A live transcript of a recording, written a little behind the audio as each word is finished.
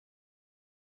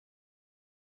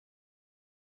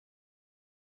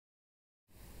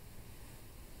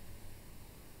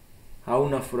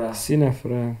Hauna furaha. Sina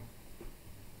furaha.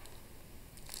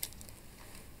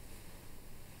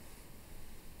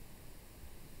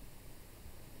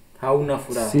 Hauna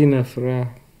furaha. Sina furaha.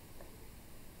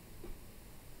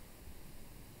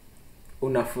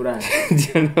 Unafurahi.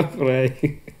 Ndio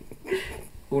nafurahi.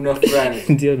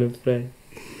 Unafurahi. Ndio nafurahi.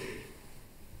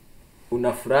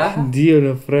 Unafuraha. Ndio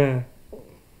nafurahi.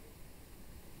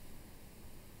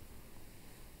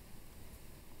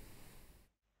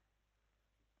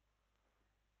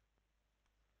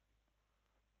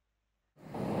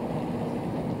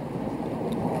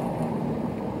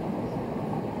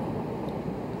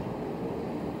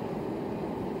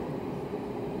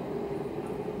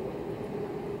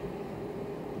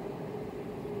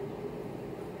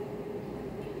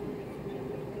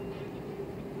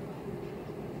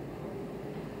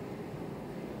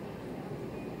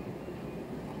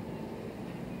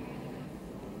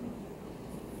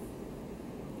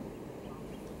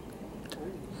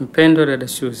 Mpendwa dada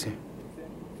Suzy,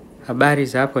 habari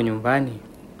za hapo nyumbani?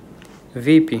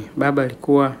 Vipi, baba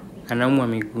alikuwa anaumwa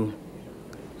miguu.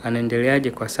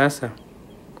 Anaendeleaje kwa sasa?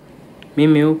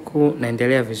 Mimi huku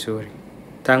naendelea vizuri.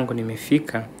 Tangu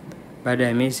nimefika baada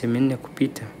ya miezi 4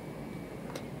 kupita.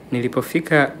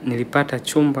 Nilipofika nilipata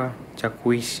chumba cha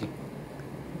kuishi,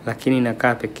 lakini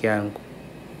nakaa peke yangu.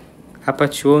 Hapa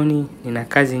chuoni nina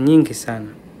kazi nyingi sana.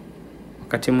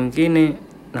 Wakati mwingine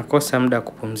nakosa muda wa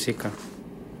kupumzika.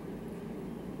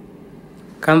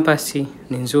 Kampasi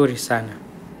ni nzuri sana.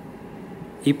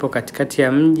 Ipo katikati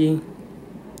ya mji,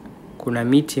 kuna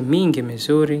miti mingi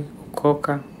mizuri,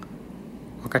 ukoka.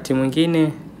 Wakati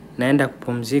mwingine naenda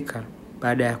kupumzika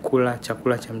baada ya kula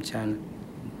chakula cha mchana.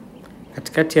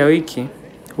 Katikati ya wiki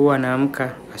huwa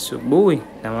naamka asubuhi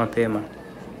na mapema.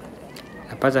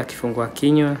 Napata kifungua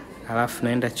kinywa, alafu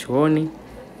naenda chuoni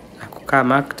na kukaa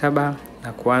maktaba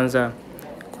na kuanza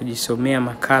kujisomea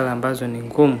makala ambazo ni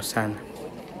ngumu sana.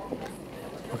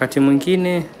 Wakati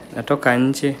mwingine natoka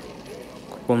nje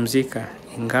kupumzika,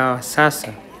 ingawa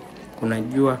sasa kuna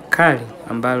jua kali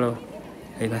ambalo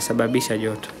linasababisha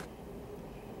joto.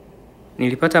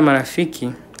 Nilipata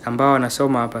marafiki ambao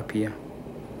wanasoma hapa pia.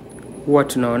 Huwa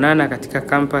tunaonana katika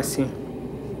kampasi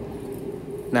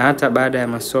na hata baada ya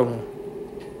masomo.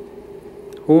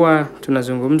 Huwa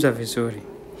tunazungumza vizuri.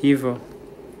 Hivyo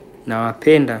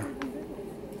nawapenda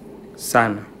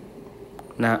sana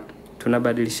na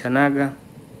tunabadilishanaga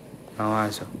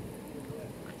mawazo.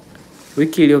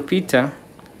 Wiki iliyopita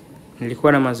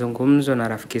nilikuwa na mazungumzo na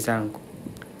rafiki zangu.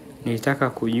 Nilitaka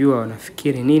kujua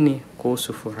wanafikiri nini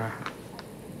kuhusu furaha.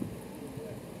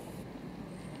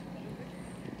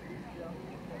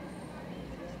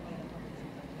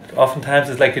 Oftentimes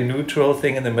it's like a neutral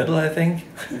thing in the middle, I think.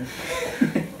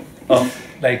 Of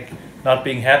like not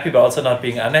being happy but also not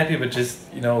being unhappy, but just,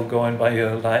 you know, going by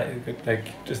your life, like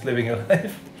just living your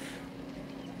life.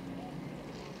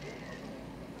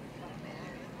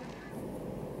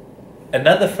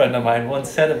 Another friend of mine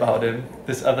once said about him,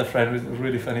 this other friend, was a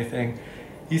really funny thing.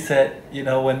 He said, you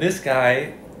know, when this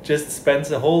guy just spends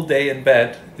the whole day in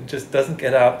bed and just doesn't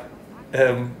get up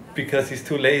because he's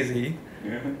too lazy,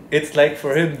 it's like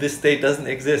for him this day doesn't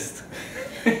exist.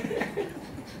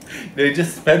 He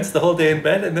just spends the whole day in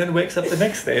bed and then wakes up the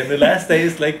next day, and the last day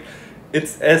is like,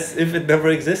 it's as if it never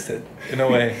existed in a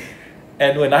way.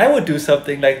 And when I would do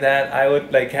something like that, I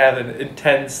would like have an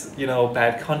intense, you know,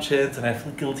 bad conscience, and I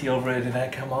feel guilty over it. And I,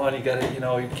 come on, you gotta, you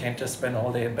know, you can't just spend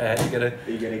all day in bed. You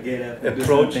gotta get up,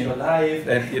 approach your life,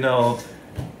 and, you know,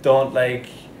 don't like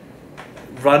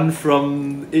run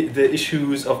from the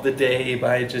issues of the day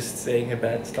by just staying in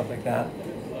bed, stuff like that.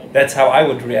 That's how I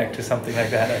would react to something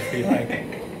like that, I feel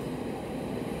like.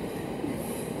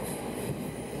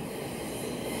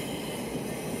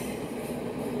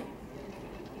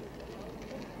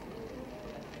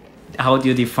 How do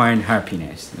you define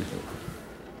happiness?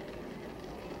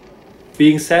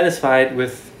 Being satisfied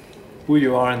with who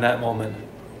you are in that moment.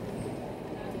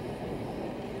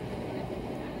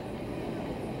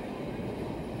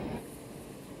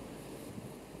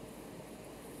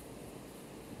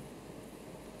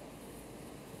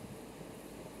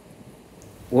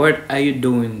 What are you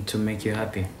doing to make you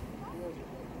happy?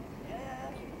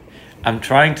 I'm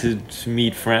trying to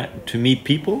meet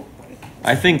people.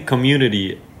 I think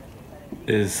community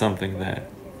is something that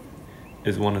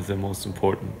is one of the most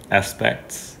important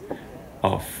aspects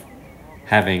of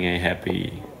having a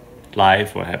happy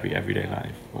life or happy everyday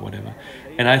life or whatever.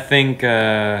 And I think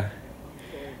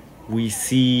we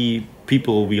see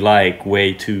people we like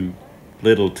way too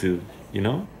little to, you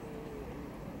know?